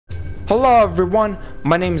Hello everyone,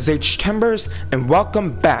 my name is HTimbers and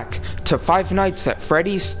welcome back to Five Nights at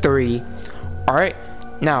Freddy's 3. Alright,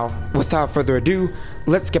 now without further ado,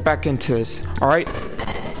 let's get back into this. Alright,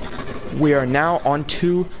 we are now on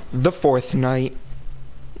to the fourth night.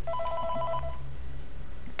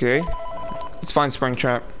 Okay, let's find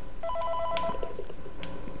Springtrap.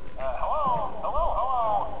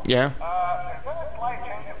 Hello. Yeah? There's been a slight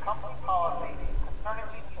change of company policy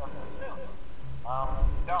concerning the pursuit.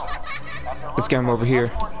 Let's get him over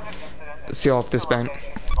here. Seal off this vent,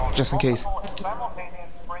 just in case.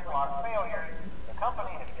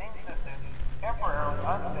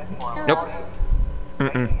 Nope.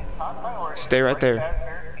 Stay right there.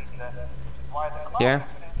 Yeah?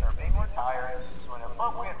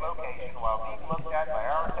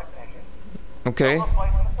 Okay.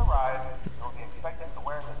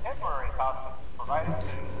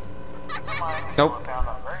 Nope.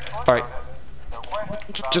 Alright.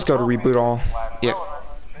 Just go to reboot all. Yep.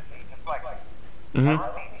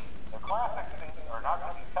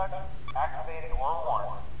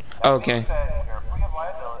 Okay.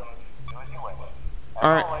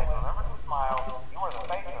 Alright.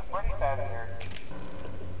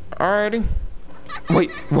 Alrighty.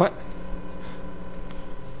 Wait, what?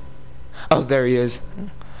 Oh, there he is.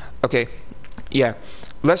 Okay. Yeah.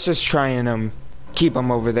 Let's just try and keep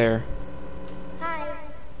him over there. Hi.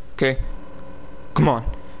 Okay. Come on.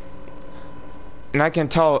 And I can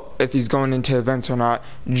tell if he's going into events or not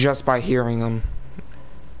just by hearing him.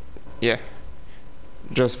 Yeah.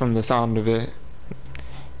 Just from the sound of it.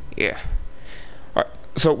 Yeah. Alright.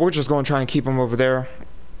 So we're just going to try and keep him over there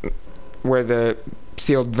where the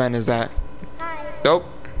sealed vent is at. Hi. Nope.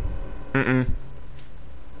 Damn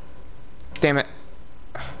it.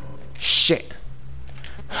 Shit.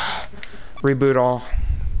 Reboot all.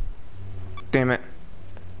 Damn it.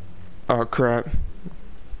 Oh crap.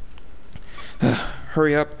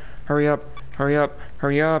 Hurry up. Hurry up. Hurry up.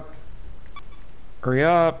 Hurry up. Hurry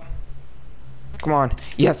up. Come on.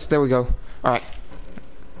 Yes, there we go. Alright.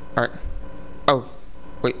 Alright. Oh.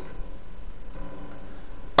 Wait.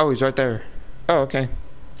 Oh, he's right there. Oh, okay.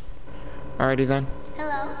 Alrighty then.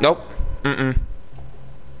 Hello. Nope.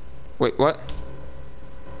 Wait, what?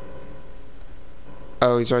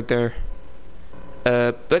 Oh, he's right there.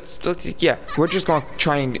 Let's yeah, we're just gonna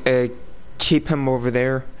try and keep him over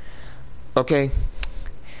there. Okay?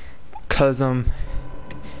 Cause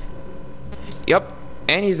yep,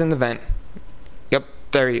 and he's in the vent. Yep,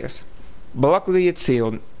 there he is. But luckily it's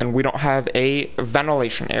sealed and we don't have a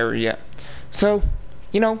ventilation area yet. So,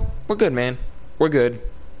 you know, we're good, man. We're good.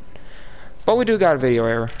 But we do got a video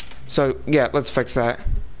error. So yeah, let's fix that.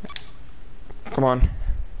 Come on.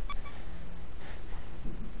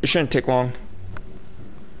 It shouldn't take long.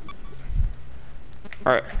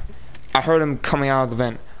 Alright. I heard him coming out of the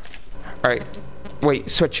vent. Alright.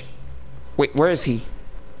 Wait, switch. Wait, where is he?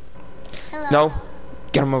 Hello. No.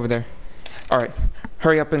 Get him over there. Alright.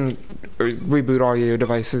 Hurry up and reboot all your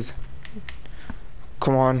devices.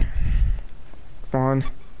 Come on. Come on.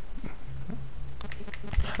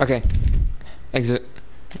 Okay. Exit.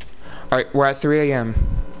 Alright, we're at 3 AM.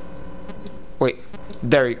 Wait.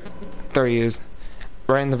 There he is.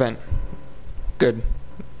 Right in the vent. Good.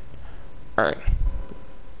 Alright.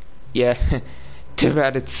 Yeah. Too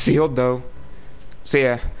bad it's sealed though. So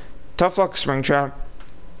yeah. Tough luck, Springtrap.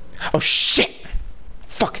 Oh shit!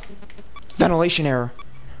 Fuck! Ventilation error.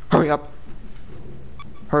 Hurry up.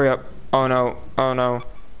 Hurry up. Oh no. Oh no.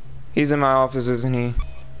 He's in my office, isn't he?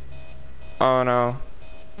 Oh no.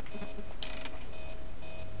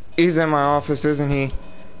 He's in my office, isn't he?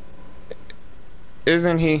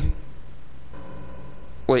 Isn't he?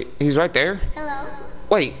 Wait, he's right there? Hello.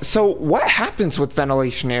 Wait, so what happens with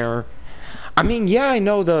ventilation error? I mean, yeah, I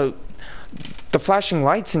know the flashing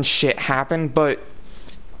lights and shit happen, but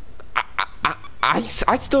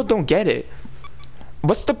I still don't get it.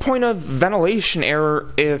 What's the point of ventilation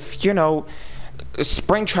error if, you know,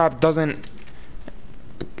 Springtrap doesn't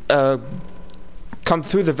come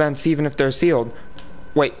through the vents even if they're sealed?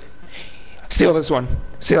 Wait, seal this one.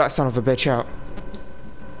 Seal that son of a bitch out.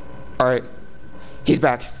 Alright, he's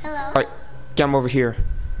back. Hello. Alright, get him over here.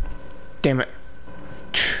 Damn it.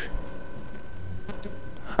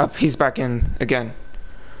 Up, he's back in again.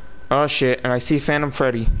 Oh shit, and I see Phantom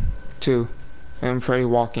Freddy too. Phantom Freddy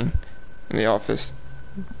walking in the office.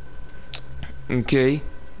 Okay.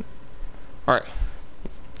 Alright.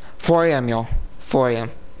 4 AM, y'all. 4 AM.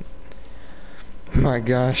 My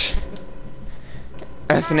gosh.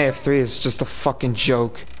 FNAF 3 is just a fucking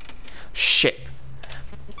joke. Shit.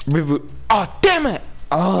 Reboot. Oh, damn it!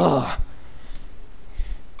 Oh.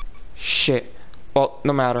 Shit. Well,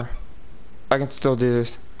 no matter. I can still do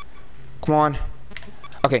this. Come on.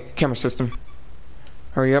 Okay, camera system.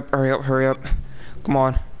 Hurry up, hurry up, hurry up. Come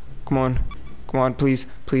on. Come on. Come on, please,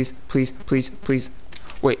 please, please, please, please.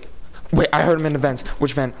 Wait. Wait, I heard him in the vents.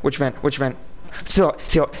 Which vent? Which vent? Which vent? Seal it,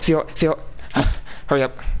 seal it, seal it, seal it. Hurry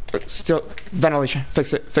up. Still, ventilation.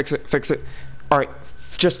 Fix it, fix it, fix it. Alright,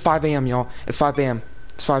 just 5 a.m., y'all. It's 5 a.m.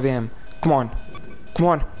 It's 5 a.m. Come on. Come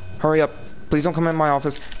on. Hurry up. Please don't come in my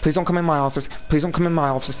office. Please don't come in my office. Please don't come in my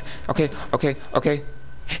office. Okay, okay, okay.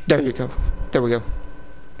 There you go. There we go.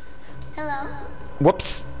 Hello.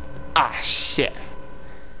 Whoops. Ah, shit.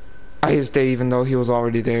 I used it even though he was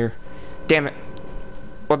already there. Damn it.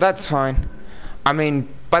 Well, that's fine. I mean,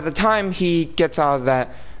 by the time he gets out of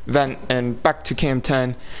that vent and back to Cam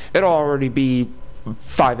 10, it'll already be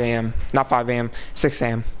 5 a.m. Not 5 a.m. 6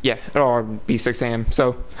 a.m. Yeah, it'll already be 6 a.m.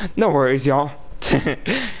 So, no worries, y'all.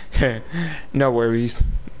 No worries.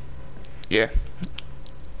 Yeah.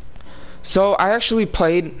 So, I actually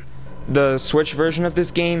played the Switch version of this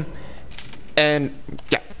game. And,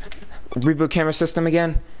 yeah. Reboot camera system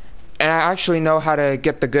again. And I actually know how to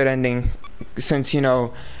get the good ending, since, you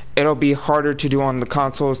know, it'll be harder to do on the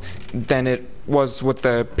consoles than it was with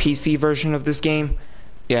the PC version of this game.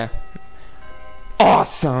 Yeah.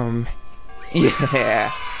 Awesome!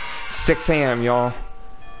 Yeah! 6 a.m., y'all.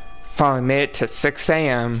 Finally made it to 6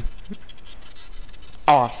 a.m.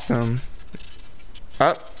 Awesome.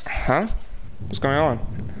 Oh, huh? What's going on?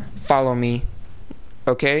 Follow me.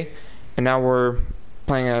 Okay? And now we're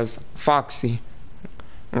playing as Foxy.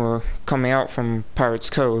 We're coming out from Pirate's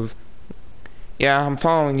Cove. Yeah, I'm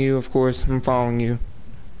following you, of course. I'm following you.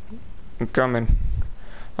 I'm coming.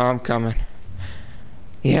 I'm coming.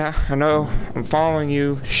 Yeah, I know. I'm following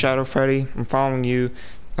you, Shadow Freddy. I'm following you.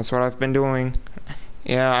 That's what I've been doing.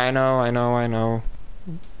 Yeah, I know, I know, I know.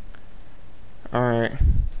 Alright.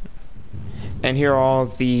 And here are all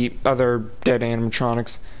the other dead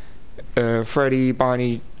animatronics. Freddy,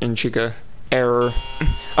 Bonnie, and Chica. Error.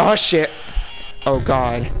 Oh, shit! Oh,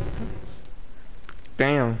 God.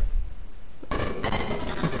 Damn.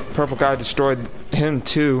 Purple guy destroyed him,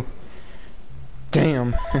 too.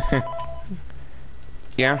 Damn.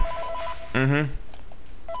 Yeah. Mm-hmm.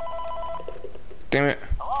 Damn it.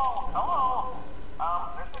 Hello, hello.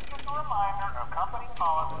 This is just a reminder of company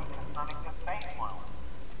policy concerning the safe room.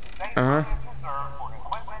 The safe room is reserved for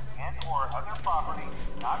equipment and/or other property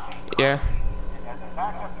not being Yeah. and as a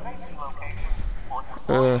backup safety location for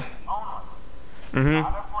employees only.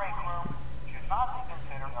 Not a break room. Should not be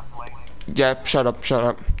considered a place. Yeah, shut up, shut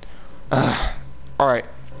up. Alright,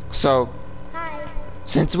 so, Hi.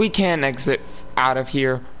 since we can't exit out of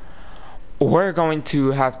here, we're going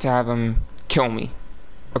to have him kill me.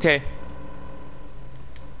 Okay?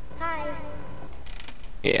 Hi.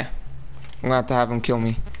 Yeah. I'm gonna have him kill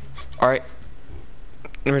me. Alright.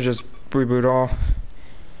 Let me just reboot all.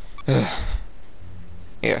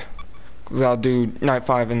 Yeah. Because I'll do Night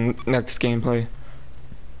 5 in next gameplay.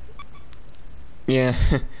 Yeah.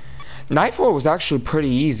 Night 4 was actually pretty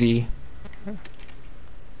easy.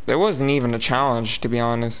 There wasn't even a challenge, to be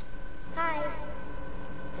honest. Hi.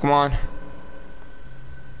 Come on.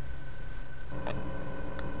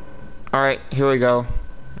 Alright, here we go.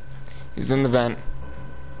 He's in the vent.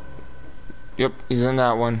 Yep, he's in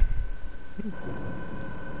that one.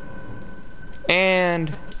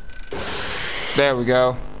 And there we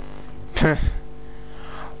go.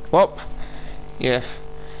 Well, yeah.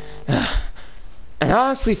 And I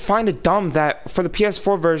honestly find it dumb that for the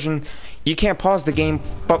PS4 version, you can't pause the game,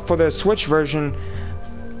 but for the Switch version,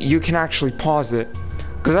 you can actually pause it.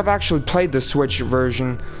 Because I've actually played the Switch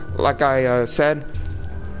version, like I said.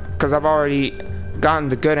 Because I've already gotten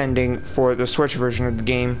the good ending for the Switch version of the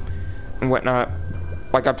game and whatnot.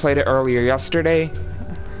 Like I played it earlier yesterday.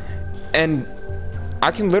 And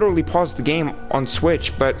I can literally pause the game on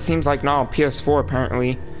Switch, but it seems like not on PS4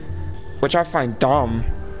 apparently. Which I find dumb,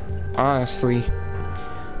 honestly.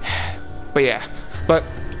 But yeah. But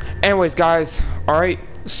anyways, guys, alright,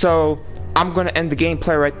 so I'm gonna end the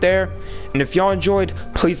gameplay right there. And if y'all enjoyed,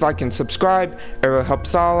 please like and subscribe. It really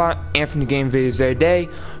helps out a lot. And for new game videos every day.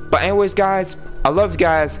 But anyways, guys, I love you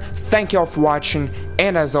guys. Thank y'all for watching.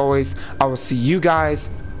 And as always, I will see you guys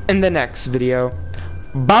in the next video.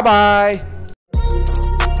 Bye bye.